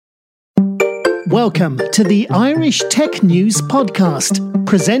Welcome to the Irish Tech News Podcast,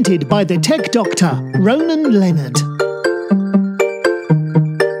 presented by the Tech Doctor, Ronan Leonard.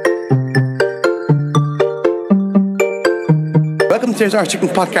 Welcome to today's Irish Tech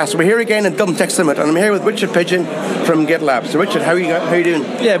News Podcast. We're here again at Dublin Tech Summit, and I'm here with Richard Pidgeon from Gitlab. So Richard, how are you doing?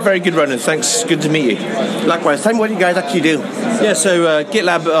 Yeah, very good, Ronan. Thanks. Good to meet you. Likewise. Tell me what you guys actually do. Yeah, so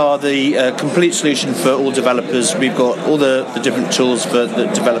Gitlab are the complete solution for all developers. We've got all the different tools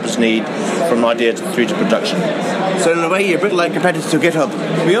that developers need, from idea through to production. So in a way, you're a bit like competitors to GitHub.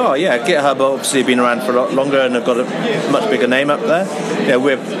 We are, yeah. GitHub obviously been around for a lot longer and have got a much bigger name up there. Yeah,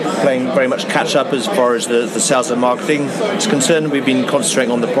 we're playing very much catch up as far as the sales and marketing is concerned. We've been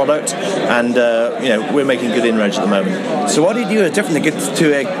concentrating on the product, and we're making good inroads at the moment. So what do you do different to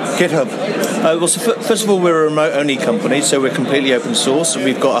GitHub? So first of all, we're a remote-only company, so we're completely open source.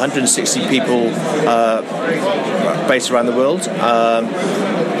 We've got 160 people based around the world.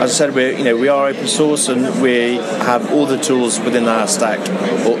 As I said, we are open source, and we have all the tools within our stack,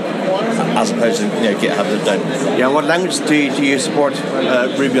 as opposed to GitHub that don't. Yeah, what language do you support?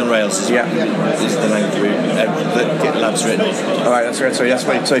 Ruby on Rails. Yeah, is the language that GitLab's written. All right, that's right. So that's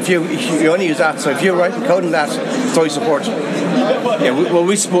right. So if you only use that, so if you're writing code in that, that's all you support. Yeah,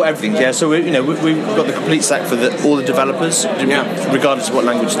 we support everything. Yeah, so we've got the complete stack for all the developers, regardless of what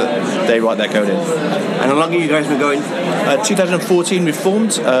language that they write their code in. And how long have you guys been going? 2014 we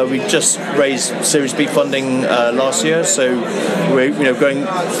formed. We just raised Series B funding last year, so we're going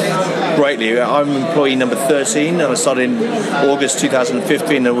greatly. I'm employee number 13, and I started in August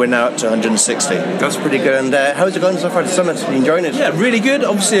 2015, and we're now up to 160. That's pretty good. And how's it going so far at the summit? Are you enjoying it? Yeah, really good.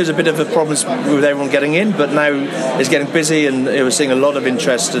 Obviously, there's a bit of a problem with everyone getting in, but now it's getting busy, and we're seeing a lot of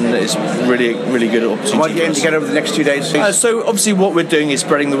interest, and it's really, really good opportunity. What are you aiming to get over the next 2 days? So obviously, what we're doing is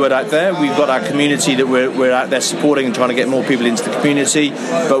spreading the word out there. We've got our community that we're out there supporting and trying to get more people into the community,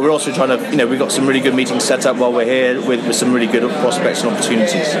 but we're also trying to, we've got some really good meetings set up while we're here with some really good prospects and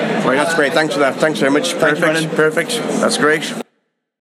opportunities. Right, that's great. Thanks for that. Thanks very much. Perfect. That's great.